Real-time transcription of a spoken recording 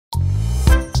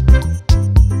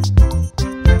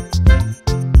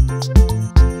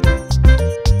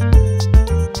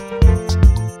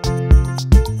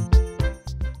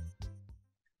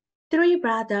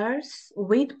brothers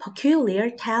with peculiar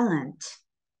talent.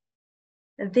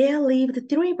 There lived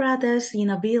three brothers in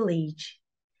a village.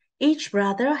 Each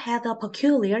brother had a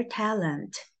peculiar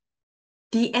talent.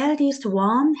 The eldest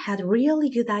one had really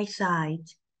good eyesight.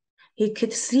 He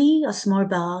could see a small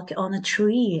bug on a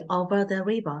tree over the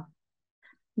river.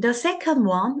 The second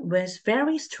one was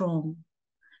very strong.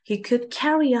 He could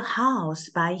carry a house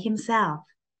by himself.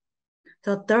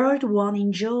 The third one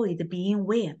enjoyed being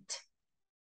whipped.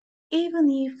 Even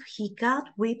if he got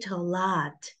whipped a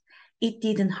lot, it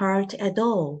didn't hurt at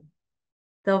all.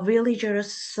 The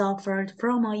villagers suffered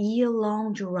from a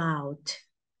year-long drought.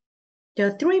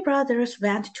 The three brothers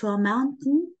went to a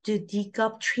mountain to dig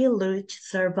up tree roots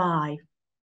to survive.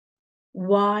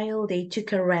 While they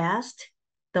took a rest,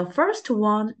 the first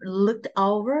one looked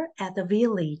over at the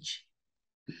village.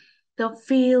 The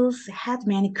fields had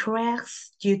many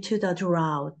cracks due to the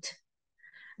drought.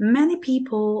 Many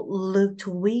people looked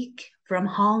weak from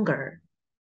hunger.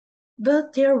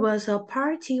 But there was a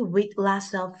party with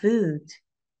lots of food.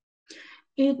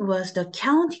 It was the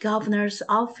county governor's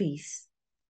office.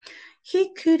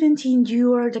 He couldn't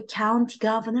endure the county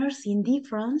governor's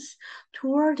indifference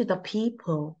toward the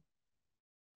people.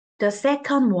 The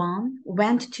second one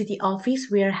went to the office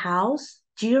warehouse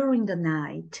during the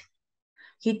night.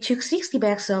 He took 60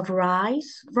 bags of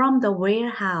rice from the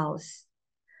warehouse.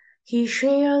 He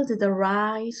shared the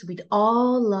rice with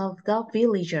all of the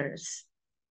villagers.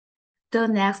 The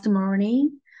next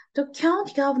morning, the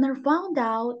county governor found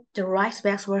out the rice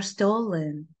bags were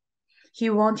stolen. He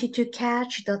wanted to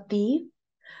catch the thief,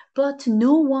 but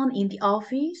no one in the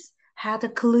office had a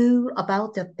clue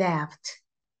about the theft.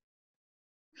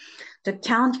 The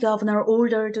county governor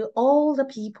ordered all the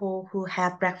people who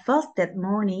had breakfast that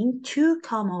morning to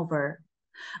come over.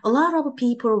 A lot of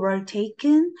people were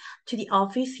taken to the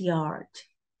office yard.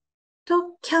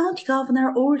 The county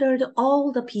governor ordered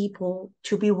all the people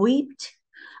to be whipped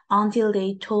until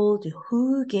they told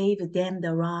who gave them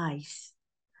the rice.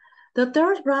 The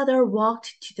third brother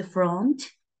walked to the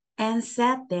front and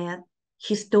said that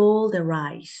he stole the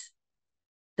rice.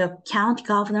 The county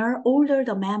governor ordered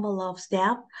a member of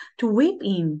staff to whip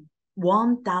him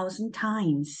 1,000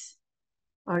 times.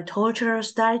 Our torturer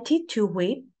started to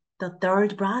whip the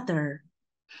third brother,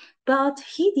 but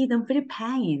he didn't feel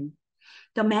pain.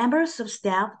 The members of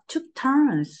staff took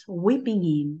turns whipping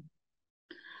him.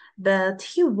 But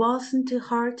he wasn't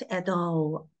hurt at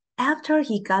all after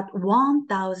he got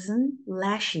 1,000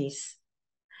 lashes.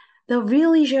 The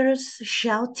villagers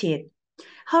shouted,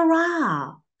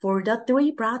 "Hurrah!" for the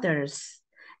three brothers,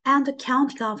 and the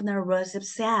county governor was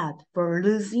upset for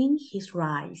losing his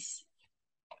rice.